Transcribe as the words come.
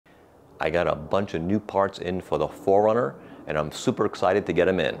I got a bunch of new parts in for the 4Runner, and I'm super excited to get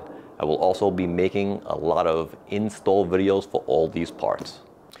them in. I will also be making a lot of install videos for all these parts.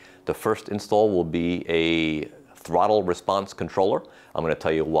 The first install will be a throttle response controller. I'm going to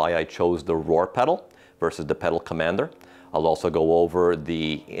tell you why I chose the roar pedal versus the pedal commander. I'll also go over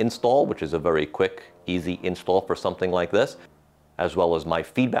the install, which is a very quick, easy install for something like this, as well as my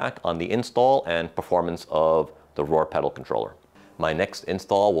feedback on the install and performance of the roar pedal controller. My next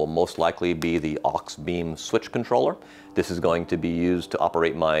install will most likely be the Auxbeam switch controller. This is going to be used to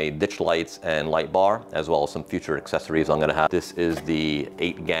operate my ditch lights and light bar, as well as some future accessories I'm going to have. This is the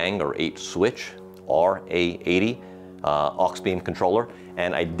 8-gang or 8-switch RA80 Auxbeam controller,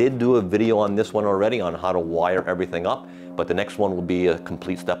 and I did do a video on this one already on how to wire everything up, but the next one will be a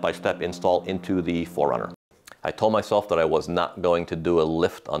complete step-by-step install into the 4Runner. I told myself that I was not going to do a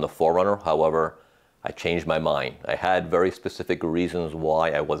lift on the 4Runner, however, I changed my mind. I had very specific reasons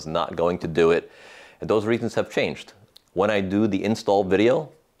why I was not going to do it, and those reasons have changed. When I do the install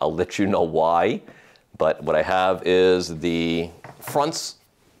video, I'll let you know why, but what I have is the fronts.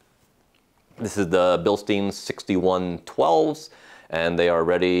 This is the Bilstein 6112s, and they are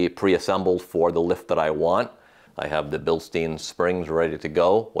ready pre-assembled for the lift that I want. I have the Bilstein springs ready to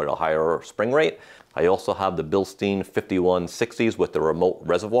go with a higher spring rate. I also have the Bilstein 5160s with the remote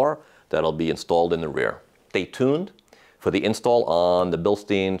reservoir that'll be installed in the rear. Stay tuned for the install on the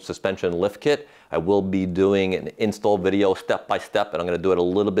Bilstein suspension lift kit. I will be doing an install video step by step, and I'm going to do it a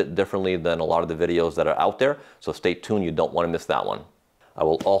little bit differently than a lot of the videos that are out there, so stay tuned, you don't want to miss that one. I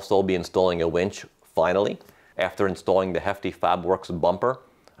will also be installing a winch finally. After installing the hefty Fabworks bumper,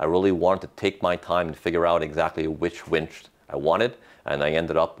 I really wanted to take my time to figure out exactly which winch I wanted, and I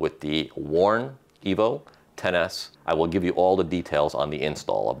ended up with the Warn Evo 10S. I will give you all the details on the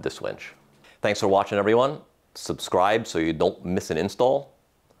install of this winch. Thanks for watching, everyone. Subscribe so you don't miss an install.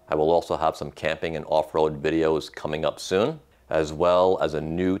 I will also have some camping and off-road videos coming up soon, as well as a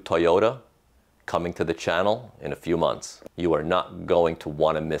new Toyota coming to the channel in a few months. You are not going to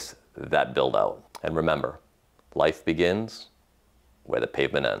want to miss that build out. And remember, life begins where the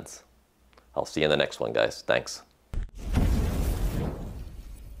pavement ends. I'll see you in the next one, guys. Thanks.